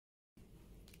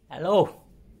Hello,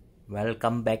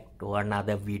 welcome back to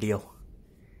another video.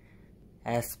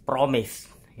 As promised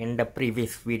in the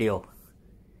previous video,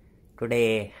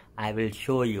 today I will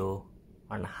show you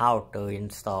on how to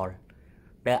install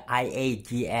the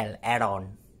IAGL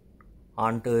add-on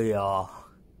onto your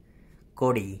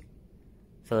Kodi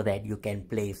so that you can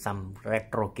play some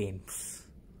retro games.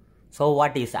 So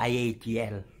what is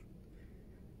IAGL?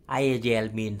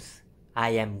 IAGL means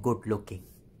I am good looking.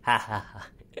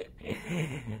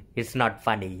 It's not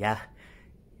funny, yeah?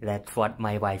 That's what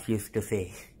my wife used to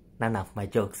say. None of my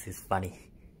jokes is funny.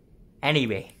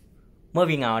 Anyway,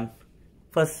 moving on.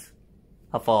 First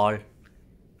of all,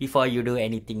 before you do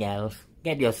anything else,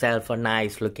 get yourself a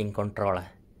nice looking controller.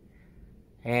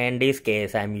 In this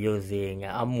case, I'm using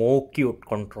a more cute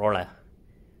controller.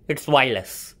 It's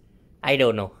wireless. I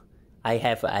don't know. I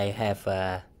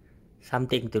have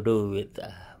something to do with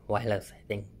wireless, I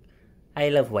think. I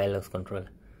love wireless controller.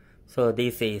 So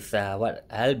this is what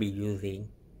I'll be using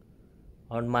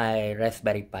on my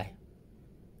Raspberry Pi.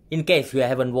 In case you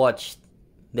haven't watched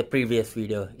the previous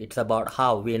video, it's about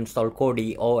how we install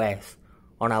Kodi OS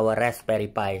on our Raspberry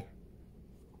Pi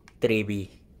 3B.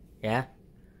 Yeah.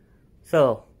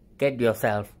 So get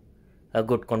yourself a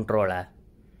good controller,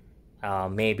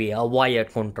 maybe a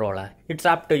wired controller. It's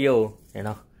up to you. You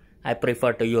know, I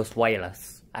prefer to use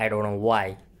wireless. I don't know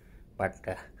why, but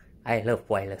I love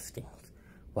wireless things.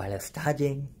 Wireless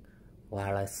charging,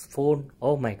 wireless phone.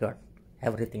 Oh my god,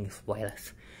 everything is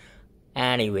wireless.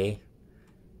 Anyway,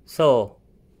 so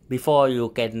before you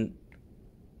can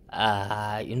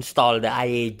install the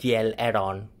IAGL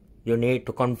add-on, you need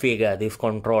to configure this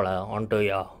controller onto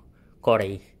your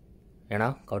Kodi,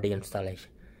 Kodi installation.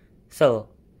 So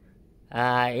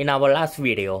in our last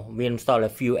video, we installed a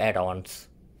few add-ons.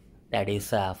 That is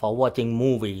for watching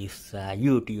movies,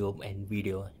 YouTube and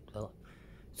video.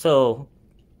 So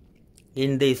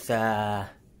in this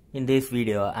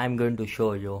video, I'm going to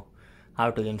show you how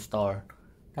to install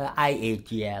the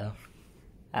IAGL,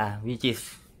 which is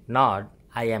not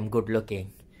I am good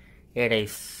looking. It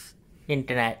is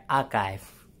Internet Archive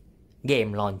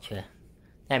game launcher.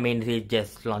 That means it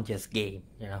just launches game,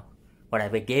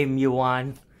 whatever game you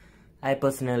want. I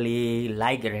personally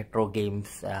like retro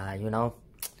games,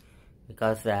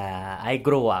 because I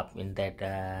grew up in that,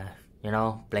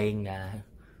 playing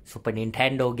Super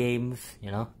Nintendo games,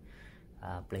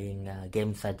 playing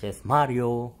games such as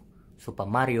Mario, Super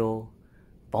Mario,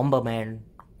 Bomberman,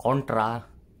 Contra,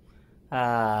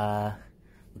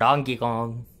 Donkey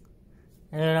Kong,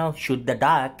 Shoot the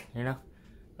Duck, a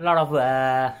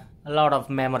lot of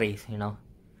memories,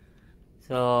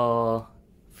 So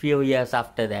few years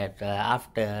after that,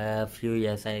 after a few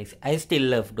years, I still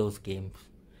love those games.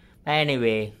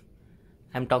 Anyway,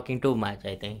 I'm talking too much,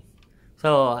 I think.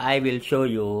 So I will show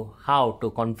you how to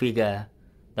configure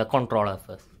the controller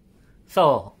first.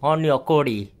 So on your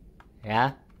Kodi,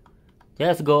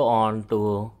 just go on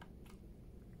to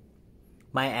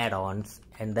my add-ons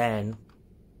and then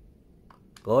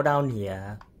go down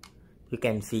here. You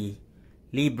can see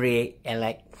Libre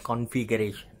Elect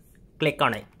configuration. Click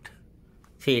on it.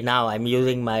 See, now I'm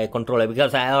using my controller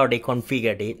because I already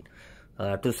configured it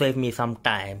to save me some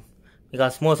time.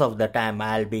 Because most of the time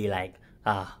I'll be like,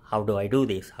 how do I do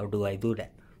this? How do I do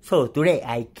that? So today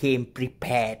I came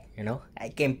prepared, I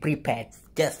came prepared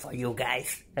just for you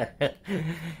guys.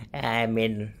 I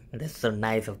mean, that's so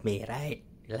nice of me, right?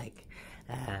 Like,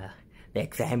 the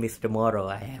exam is tomorrow.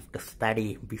 I have to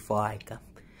study before I come.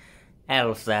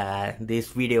 Else, this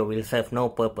video will serve no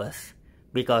purpose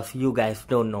because you guys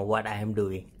don't know what I am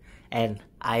doing. And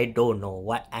I don't know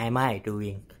what am I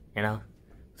doing,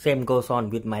 Same goes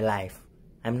on with my life.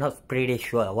 I'm not pretty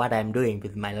sure what I'm doing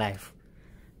with my life.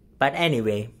 But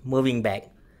anyway, moving back.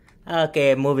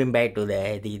 Okay, moving back to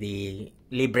the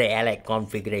Libre Elect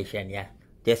configuration,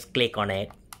 Just click on it.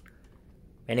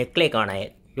 When you click on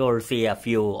it, you'll see a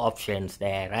few options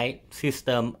there, right?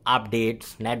 System,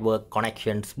 updates, network,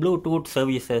 connections, Bluetooth,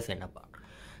 services, and about.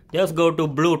 Just go to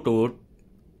Bluetooth.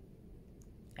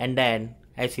 And then,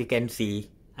 as you can see,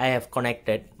 I have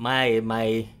connected my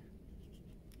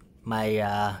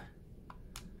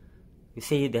you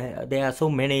see, there are so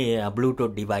many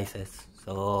Bluetooth devices.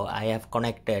 So I've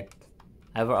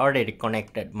already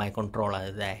connected my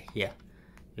controller there. Here,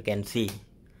 you can see.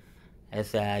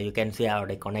 As you can see, I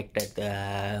already connected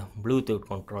the Bluetooth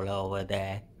controller over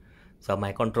there. So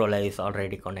my controller is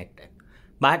already connected.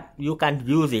 But you can't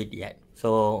use it yet.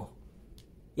 So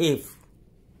if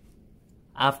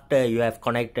after you have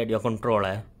connected your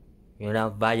controller,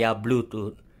 via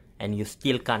Bluetooth, and you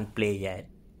still can't play yet,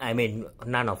 I mean,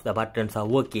 none of the buttons are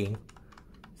working,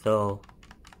 so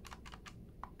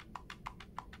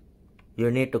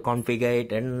you need to configure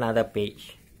it in another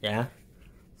page. Yeah,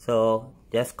 so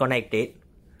just connect it.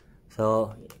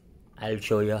 So I'll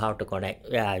show you how to connect.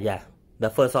 Yeah, the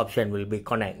first option will be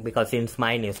connect, because since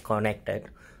mine is connected,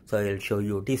 so it'll show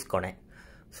you disconnect.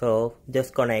 So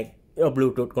just connect your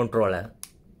Bluetooth controller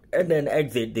and then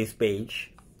exit this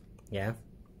page. Yeah,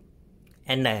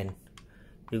 and then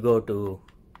you go to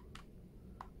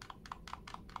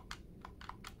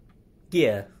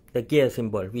gear, the gear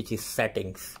symbol, which is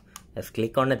settings. Just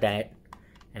click on that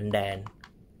and then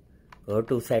go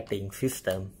to settings,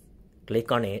 system,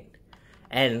 click on it,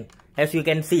 and as you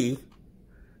can see,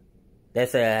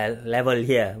 there's a level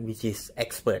here which is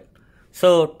expert.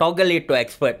 So toggle it to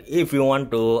expert if you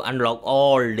want to unlock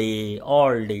all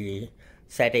the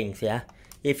settings. Yeah,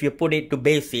 if you put it to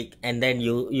basic, and then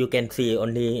you can see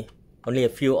only a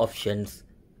few options,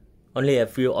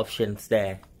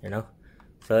 there, you know.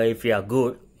 So if you are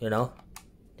good, you know,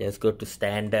 just go to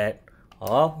standard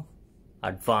or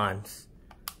advanced.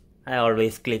 I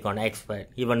always click on expert,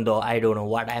 even though I don't know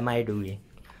what am I doing,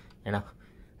 you know.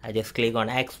 I just click on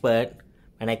expert.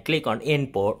 When I click on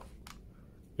input,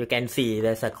 you can see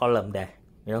there's a column there,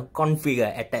 you know,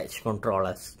 configure attached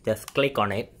controllers. Just click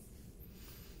on it,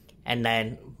 and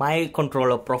then my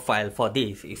controller profile for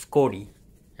this is Kodi,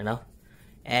 you know,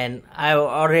 and I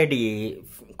already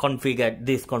configured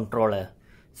this controller,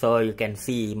 so you can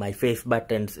see my face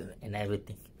buttons and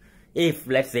everything. If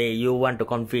let's say you want to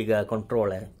configure a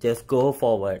controller, just go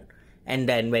forward, and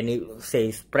then when it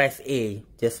says press A,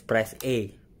 just press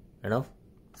A, you know,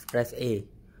 press A,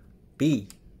 B,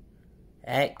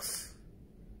 X,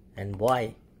 and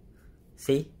Y.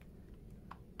 See?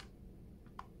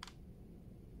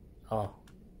 Oh.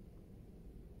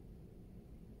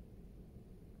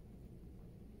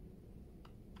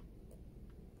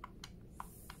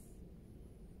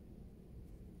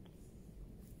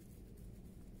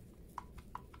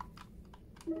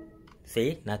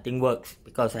 See, nothing works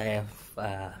because I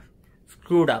have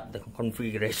screwed up the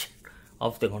configuration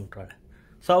of the controller.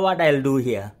 So what I'll do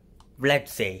here,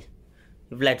 let's say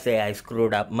I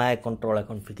screwed up my controller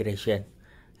configuration,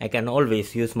 I can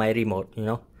always use my remote, you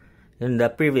know. In the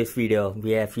previous video,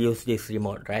 we have used this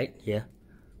remote right here.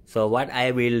 So what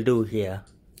I will do here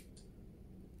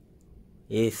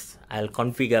is I'll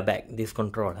configure back this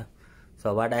controller.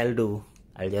 So what I'll do,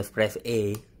 I'll just press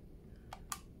A,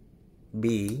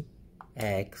 B,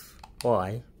 X,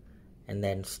 Y, and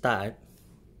then start.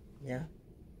 Yeah.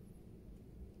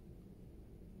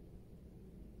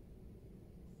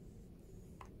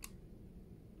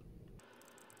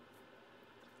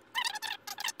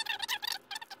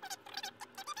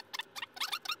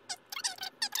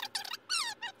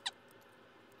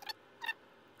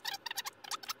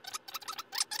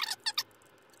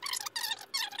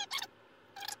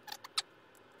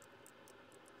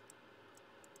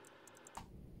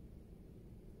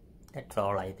 That's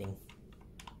all, I think.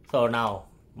 So now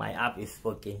my app is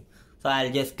working. So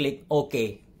I'll just click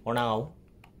OK for now.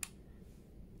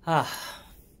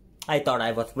 I thought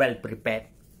I was well prepared,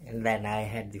 and then I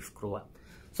had this screw up.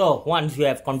 So once you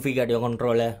have configured your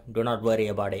controller, do not worry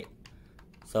about it.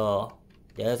 So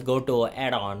just go to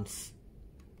add-ons,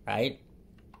 right?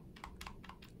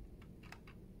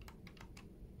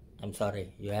 I'm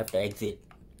sorry, you have to exit.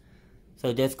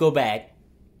 So just go back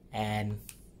and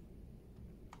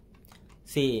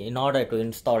see, in order to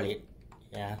install it,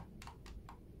 yeah,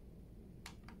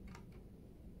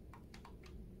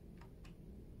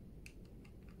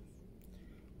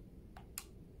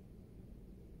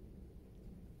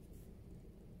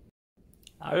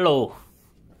 hello.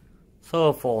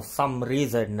 So for some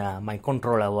reason my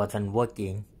controller wasn't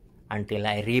working until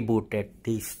I rebooted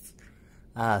this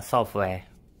software,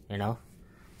 you know.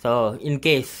 So in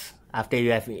case after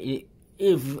you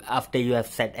have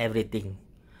set everything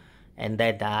and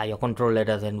then your controller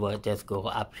doesn't work, just go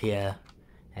up here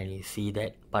and you see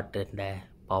that button there,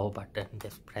 power button,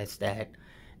 just press that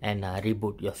and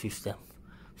reboot your system.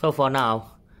 So for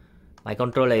now my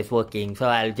controller is working, so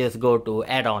I'll just go to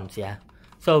add-ons. Yeah,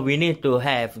 so we need to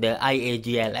have the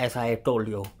IAGL, as I told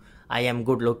you. I am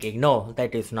good looking. No,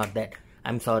 that is not that.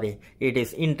 I'm sorry, it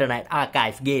is Internet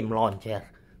Archive Game Launcher.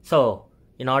 So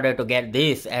in order to get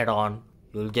this add-on,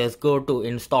 you'll just go to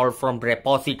install from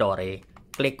repository,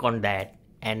 click on that,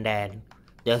 and then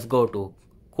just go to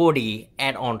Kodi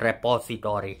add-on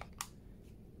repository,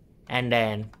 and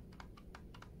then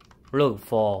look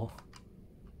for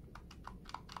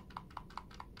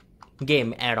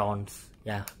game add-ons.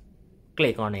 Yeah,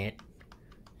 click on it,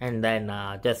 and then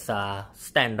just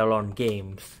standalone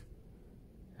games,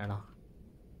 you know.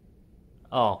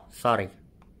 Oh, sorry,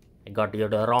 I got you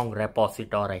the wrong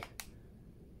repository.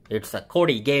 It's a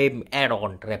Kodi game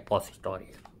add-on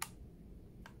repository.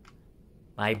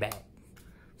 My bad.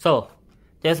 So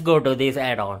just go to this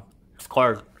add-on. It's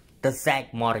called the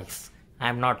Zach Morris.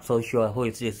 I'm not so sure who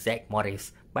is this Zach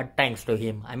Morris, but thanks to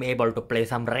him, I'm able to play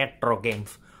some retro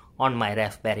games on my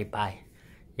Raspberry Pi.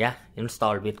 Yeah,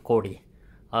 installed with Kodi.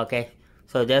 Okay,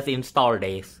 so just install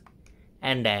this,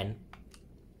 and then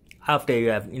after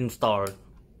you have installed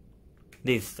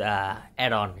this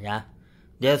add-on, yeah,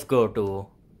 just go to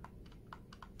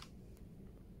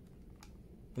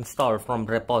install from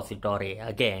repository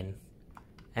again,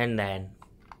 and then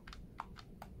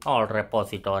all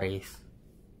repositories,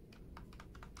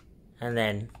 and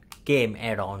then game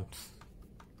add-ons.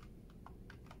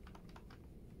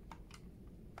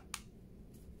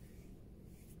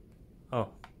 Oh,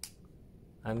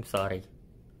 I'm sorry.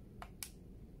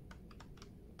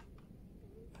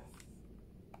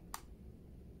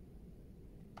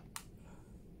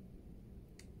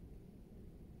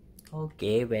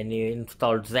 Okay, when you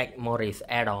install Zach Morris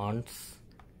add-ons,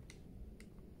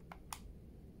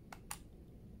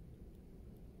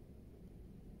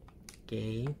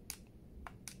 okay,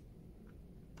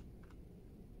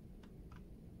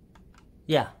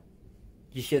 yeah,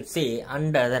 you should see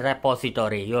under the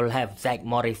repository you'll have Zach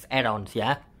Morris add-ons.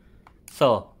 Yeah,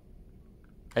 so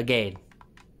again,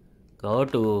 go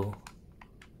to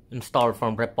install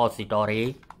from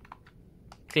repository,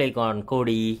 click on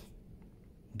Kodi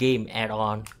game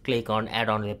add-on, click on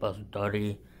add-on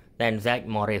repository, then Zach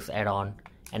Morris add-on,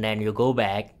 and then you go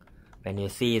back. When you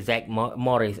see Zach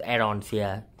Morris add-ons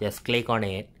here, just click on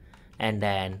it, and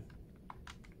then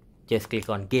just click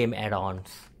on game add-ons,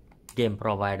 game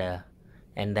provider,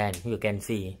 and then you can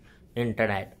see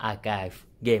Internet Archive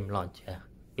game launcher,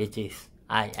 which is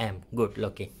I am good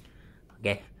looking.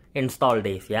 Okay, install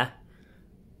this. Yeah,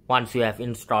 once you have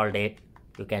installed it,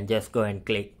 you can just go and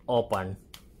click open.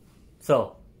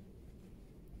 So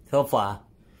far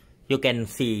you can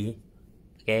see,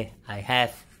 okay, I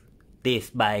have this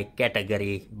by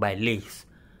category, by list.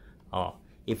 Or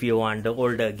if you want the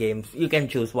older games, you can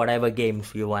choose whatever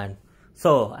games you want.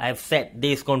 So I've set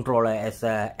this controller as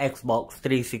a Xbox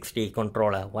 360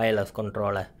 controller, wireless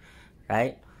controller,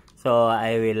 right? So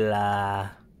I will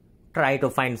try to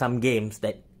find some games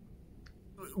that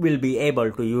will be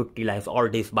able to utilize all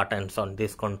these buttons on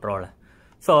this controller.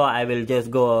 So I will just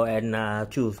go and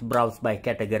choose browse by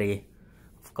category.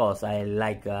 Of course, I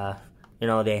like,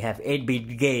 they have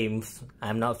 8-bit games.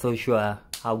 I'm not so sure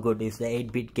how good is the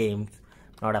 8-bit games.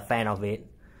 Not a fan of it.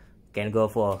 Can go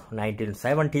for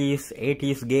 1970s,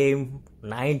 80s game,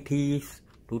 90s,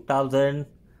 2000,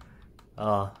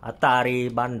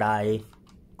 Atari, Bandai,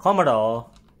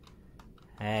 Commodore,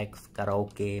 X,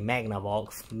 Karaoke,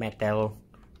 Magnavox, Mattel.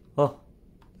 Oh,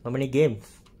 so many games.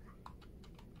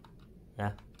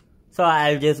 Yeah. So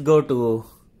I'll just go to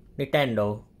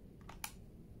Nintendo,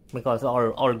 because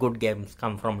all good games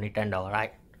come from Nintendo,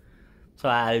 right? So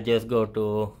I'll just go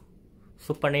to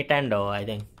Super Nintendo, I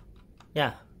think.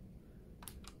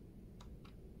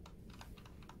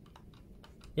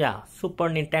 Yeah, Super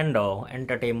Nintendo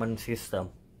Entertainment System.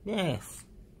 Yes,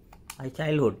 my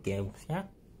childhood games. Yeah,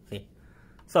 see.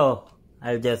 So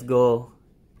I'll just go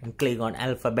and click on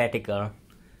alphabetical.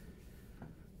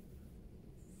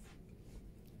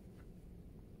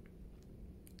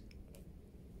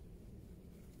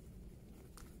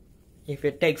 If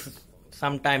it takes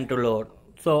some time to load,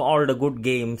 so all the good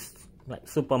games like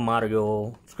Super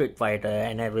Mario, Street Fighter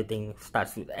and everything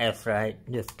starts with S, right?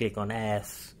 Just click on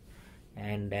S,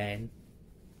 and then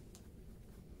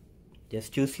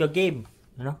just choose your game,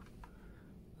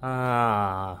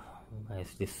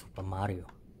 where's this Super Mario?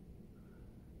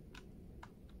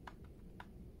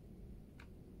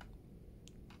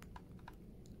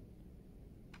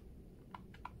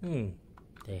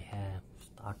 They have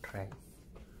Star Trek,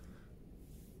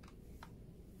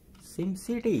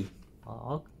 SimCity.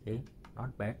 Oh, okay,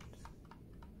 not bad.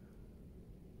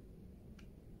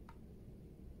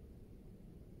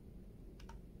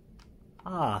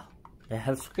 They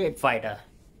have Street Fighter.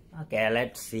 Okay,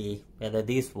 let's see whether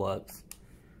this works.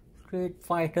 Street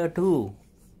Fighter 2.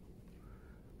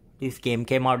 This game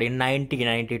came out in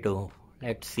 1992.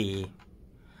 Let's see.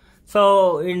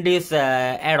 So in this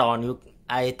add-on,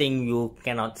 I think you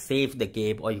cannot save the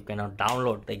game, or you cannot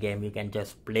download the game. You can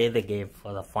just play the game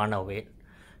for the fun of it.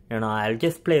 I'll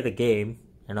just play the game.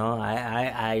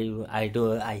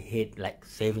 I hate like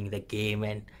saving the game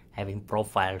and having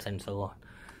profiles and so on,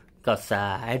 because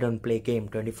I don't play game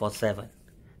 24/7.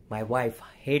 My wife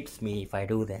hates me if I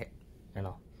do that.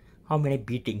 How many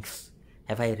beatings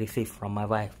have I received from my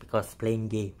wife because playing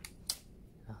game?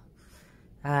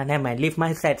 Never mind, leave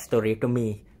my sad story to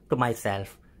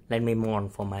myself. let me mourn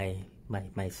for my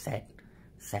sad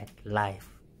life.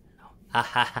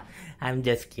 I'm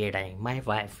just kidding. My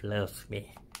wife loves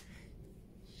me.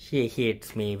 She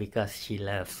hates me because she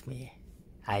loves me.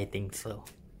 I think so.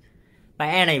 But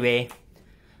anyway,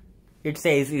 it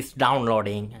says it's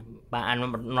downloading, but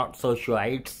I'm not so sure.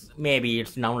 Maybe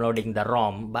it's downloading the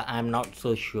ROM, but I'm not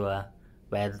so sure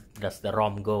where does the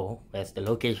ROM go. Where's the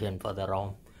location for the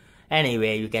ROM?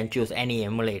 Anyway, you can choose any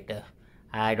emulator.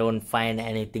 I don't find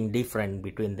anything different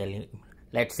between the.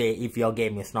 Let's say if your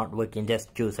game is not working,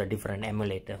 just choose a different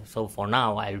emulator. So for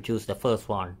now, I'll choose the first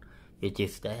one, which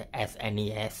is the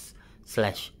SNES/SFC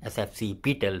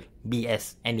Beetle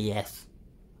BSNES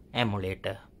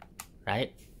emulator,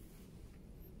 right?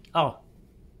 Oh,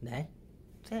 that's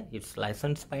it. It's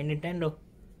licensed by Nintendo.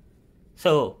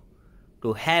 So,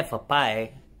 to have a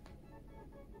Pi,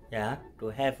 to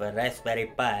have a Raspberry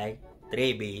Pi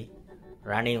 3B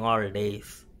running all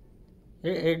days,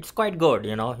 it's quite good,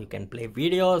 you know. You can play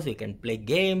videos, you can play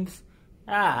games.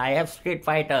 I have Street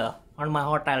Fighter on my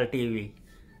hotel TV.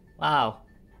 Wow,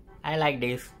 I like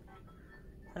this.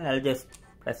 I'll just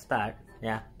press start,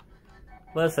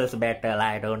 Versus battle,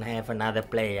 I don't have another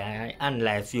player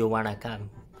unless you wanna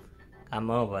come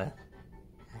over.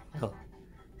 Oh.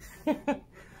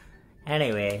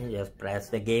 Anyway, just press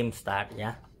the game start,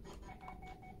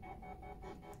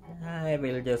 I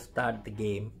will just start the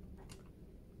game.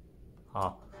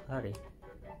 Oh, sorry.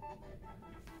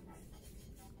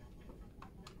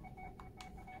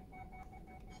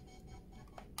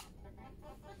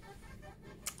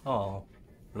 Oh,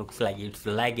 looks like it's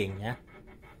lagging,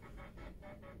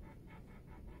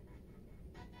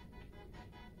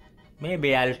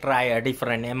 Maybe I'll try a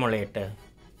different emulator,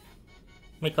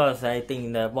 because I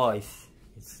think the voice,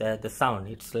 the sound,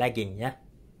 it's lagging,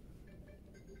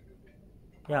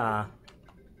 Yeah,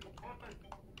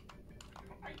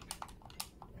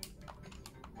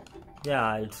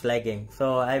 it's lagging,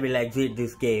 so I will exit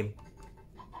this game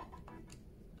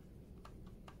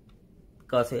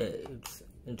because it's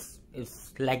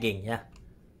lagging,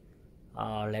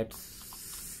 let's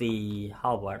see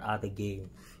how about other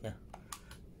games,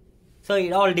 So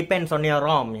it all depends on your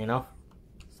ROM, you know.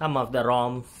 Some of the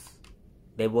ROMs,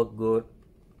 they work good,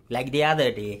 like the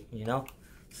other day, you know.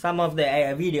 Some of the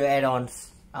video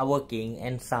add-ons are working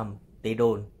and some they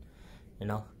don't, you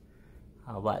know.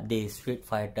 How about this Street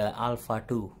Fighter Alpha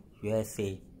 2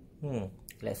 USA?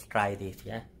 Let's try this,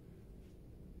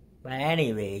 But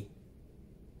anyway,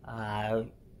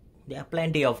 there are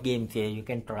plenty of games here you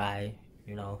can try,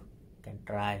 you know. You can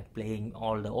try playing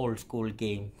all the old school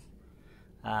games.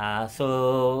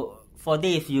 So for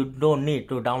this you don't need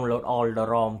to download all the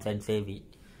ROMs and save it,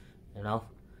 you know.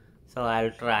 So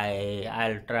I'll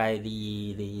try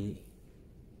the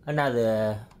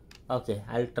another. Okay,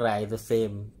 I'll try the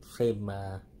same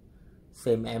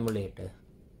emulator,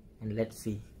 and let's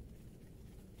see.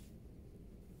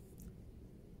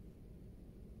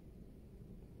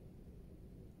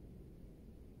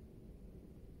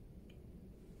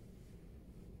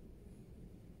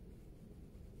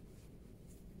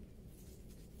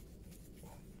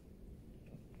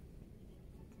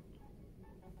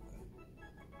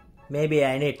 Maybe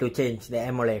I need to change the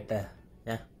emulator,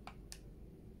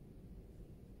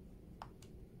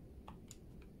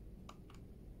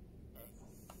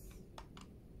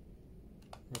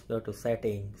 Let's go to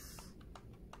settings.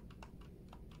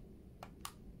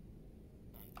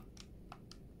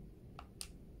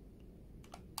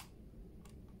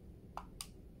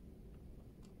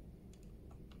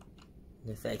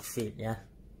 Let's exit,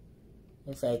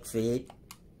 Let's exit.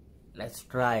 Let's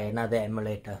try another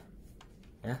emulator,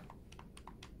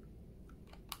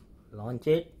 Launch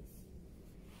it.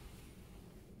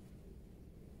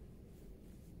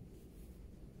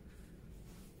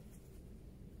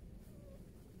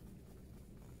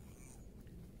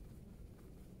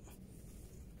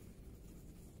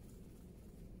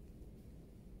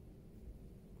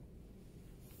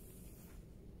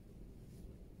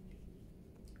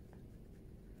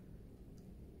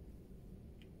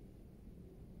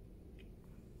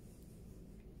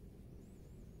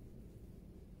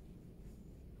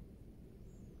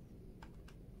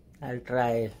 I'll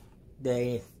try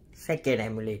the second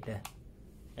emulator,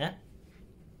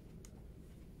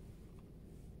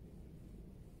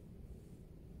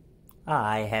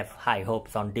 I have high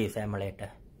hopes on this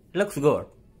emulator. Looks good.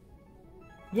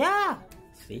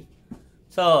 See.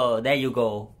 So there you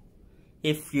go.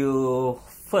 If your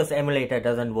first emulator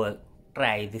doesn't work,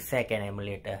 try the second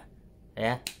emulator.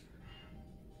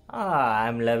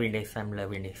 I'm loving this.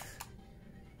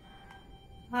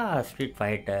 Street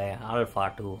Fighter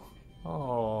Alpha 2.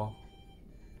 Oh,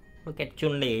 look at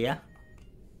Chun-Li,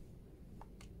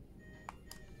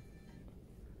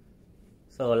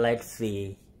 So let's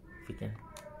see if we can.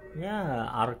 Yeah,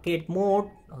 arcade mode.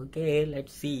 Okay,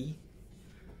 let's see.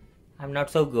 I'm not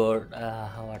so good.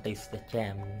 What is the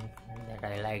gem that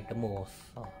I like the most?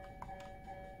 Oh.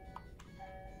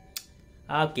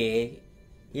 Okay,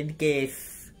 in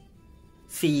case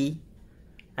C,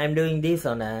 I'm doing this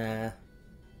on a.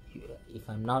 If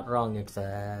I'm not wrong, it's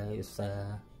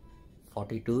a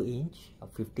 42 inch or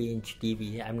 50 inch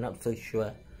TV. I'm not so sure,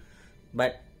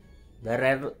 but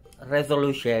the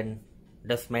resolution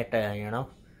does matter, you know.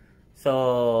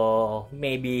 So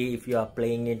maybe if you are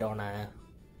playing it on a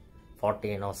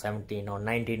 14 or 17 or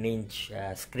 19 inch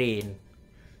screen,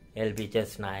 it'll be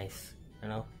just nice, you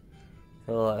know.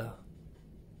 So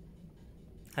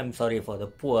I'm sorry for the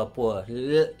poor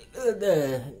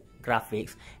the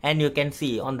graphics. And you can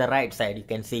see on the right side, you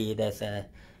can see there's a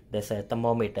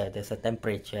thermometer, there's a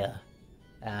temperature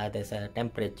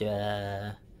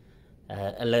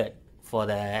alert for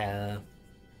the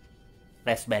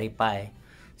Raspberry Pi.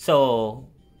 So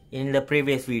in the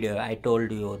previous video I told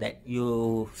you that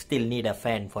you still need a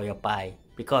fan for your Pi,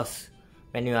 because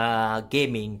when you are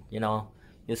gaming, you know,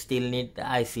 you still need the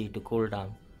IC to cool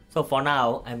down. So for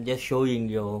now I'm just showing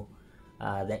you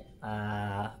that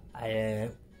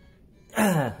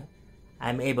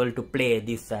I'm able to play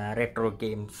these retro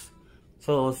games.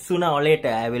 So sooner or later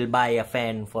I will buy a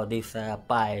fan for this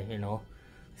Pi, you know,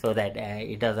 so that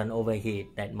it doesn't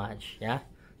overheat that much. Yeah,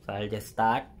 so I'll just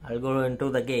start. I'll go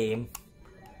into the game.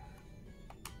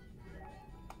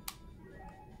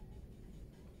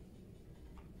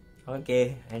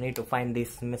 Okay, I need to find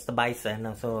this Mr.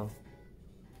 Bison. So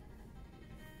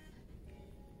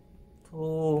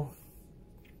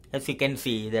as you can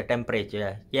see, the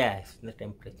temperature, yes, the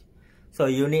temperature. So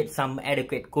you need some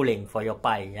adequate cooling for your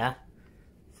Pi, yeah.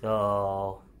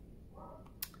 So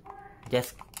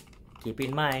just keep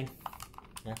in mind,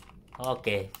 yeah.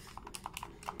 Okay.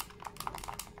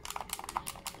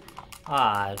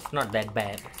 It's not that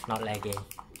bad. It's not lagging.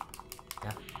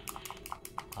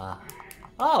 Yeah.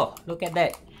 Oh, look at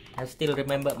that! I still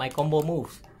remember my combo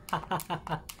moves.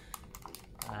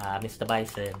 Mr.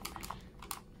 Bison.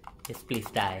 Just please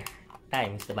die. Die,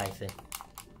 Mr. Bison.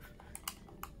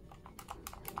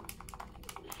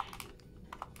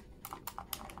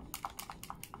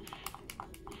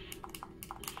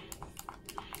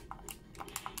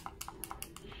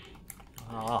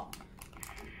 Oh.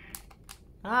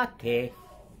 Okay.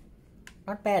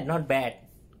 Not bad, not bad.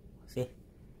 See?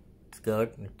 It's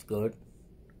good, it's good.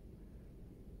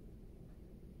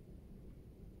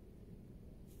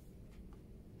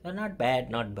 So not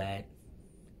bad, not bad.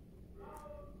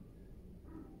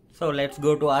 So let's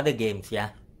go to other games, yeah.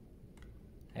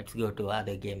 Let's go to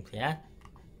other games, yeah.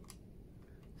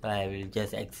 So I will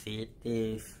just exit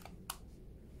this.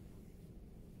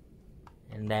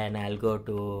 And then I'll go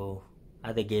to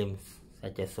other games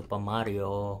such as Super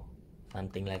Mario,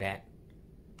 something like that.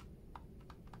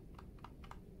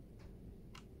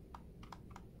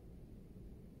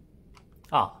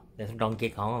 Oh, there's Donkey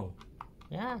Kong.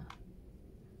 Yeah.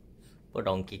 Super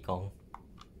Donkey Kong.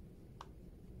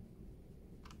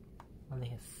 Oh,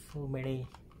 there's so many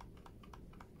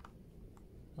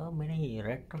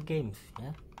retro games,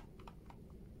 yeah.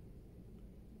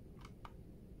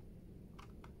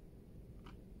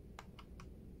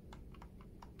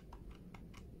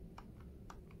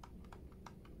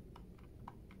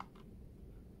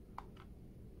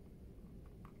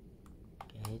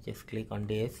 Okay, just click on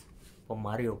this for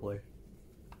Mario World.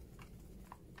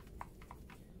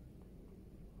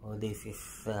 Oh, this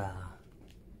is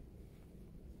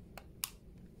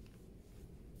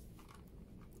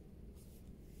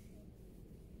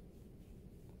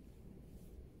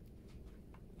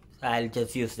I'll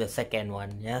just use the second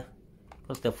one, yeah,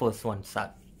 because the first one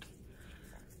sucked.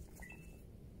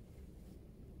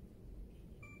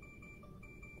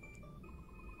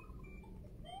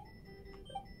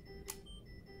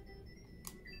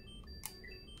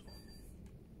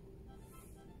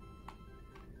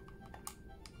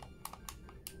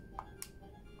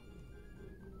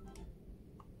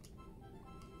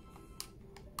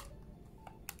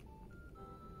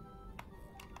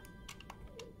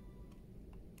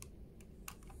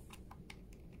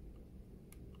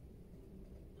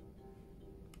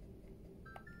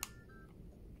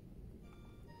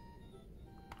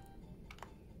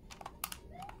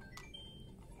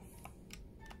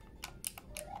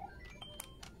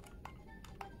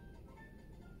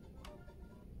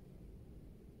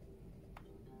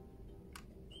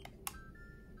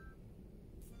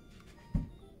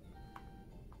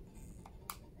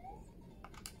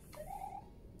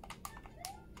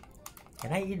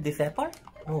 Can I eat this apple?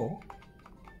 No.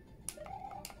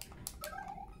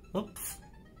 Oops.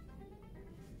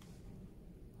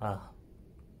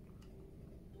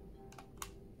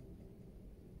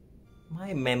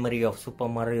 My memory of Super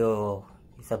Mario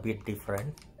is a bit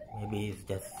different. Maybe it's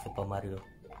just Super Mario.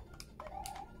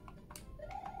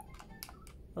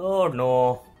 Oh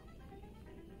no.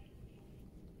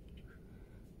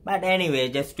 But anyway,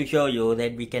 just to show you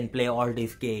that we can play all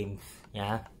these games.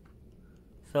 Yeah.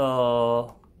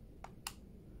 So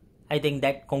I think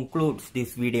that concludes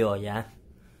this video. Yeah.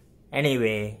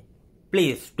 Anyway,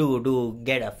 please do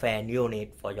get a fan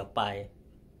unit for your Pi,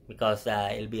 because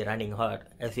it'll be running hot.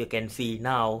 As you can see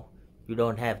now, you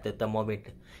don't have the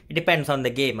thermometer. It depends on the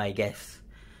game, I guess.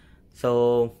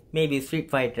 So maybe Street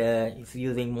Fighter is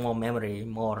using more memory,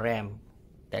 more RAM.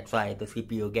 That's why the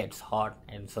CPU gets hot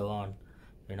and so on.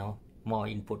 You know, more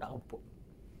input output.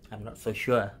 I'm not so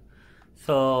sure.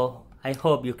 So I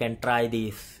hope you can try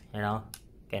this. You know,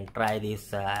 can try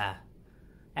this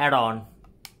add-on,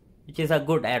 which is a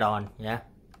good add-on. Yeah,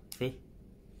 see.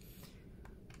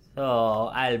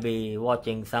 So I'll be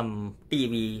watching some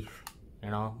TV, you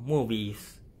know,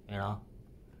 movies, you know,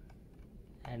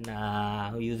 and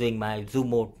using my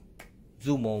Zumo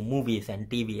movies and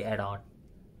TV add-on,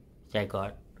 which I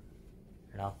got,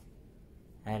 you know.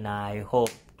 And I hope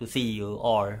to see you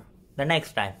all the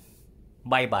next time.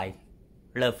 Bye bye.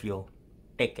 Love you.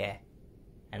 Take care.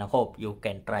 And I hope you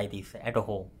can try this at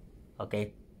home.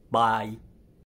 Okay. Bye.